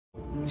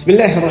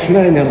Bismillah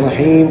ar-Rahman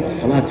ar-Rahim.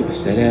 As-salatu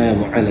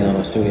was-salamu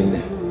ala Rasulillah.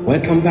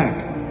 Welcome back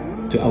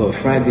to our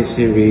Friday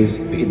series,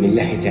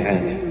 bi'idhnillahi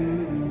ta'ala.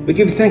 We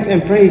give thanks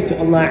and praise to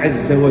Allah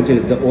Azza wa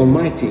Jal, the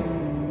Almighty,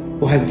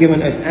 who has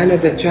given us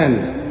another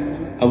chance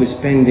of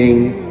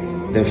spending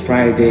the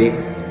Friday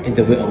in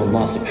the way of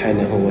Allah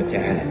subhanahu wa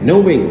ta'ala,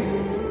 knowing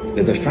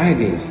that the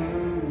Fridays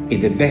is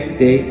the best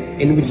day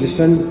in which the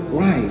sun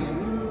rises.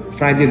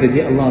 Friday, the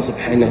day Allah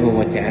subhanahu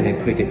wa ta'ala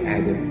created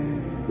Adam,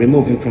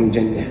 removed him from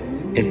Jannah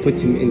and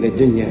put him in the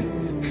dunya.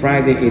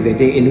 Friday is the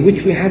day in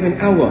which we have an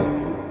hour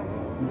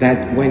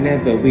that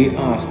whenever we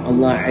ask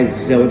Allah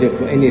Azza wa Jalla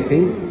for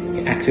anything,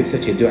 He accepts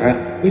such a dua,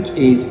 which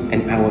is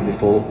an hour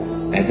before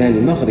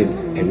Adhan al-Maghrib.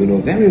 And we know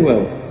very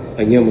well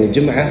on Yawm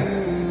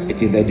al-Jum'ah, it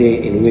is the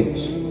day in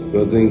which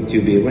we're going to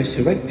be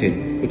resurrected,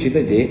 which is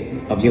the day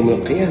of Yawm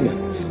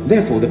al-Qiyamah.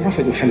 Therefore, the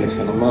Prophet Muhammad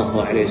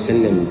sallallahu alayhi wa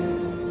sallam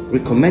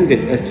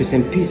recommended us to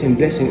send peace and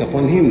blessing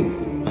upon him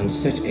on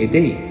such a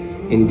day.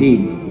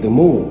 Indeed, the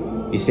more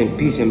you send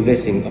peace and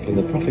blessing upon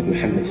the Prophet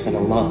Muhammad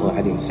sallallahu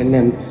alayhi wa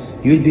sallam,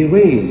 you'll be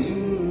raised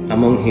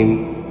among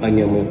him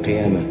on Yawm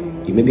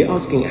al-Qiyamah. You may be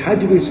asking, how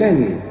do we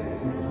send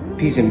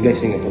peace and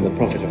blessing upon the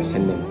Prophet sallallahu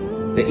alayhi wa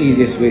sallam? The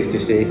easiest way is to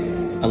say,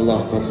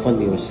 Allahumma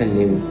salli wa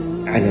sallim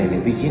ala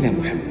nabiyyina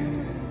Muhammad.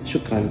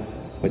 Shukran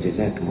wa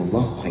jazakum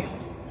Allahu khayran.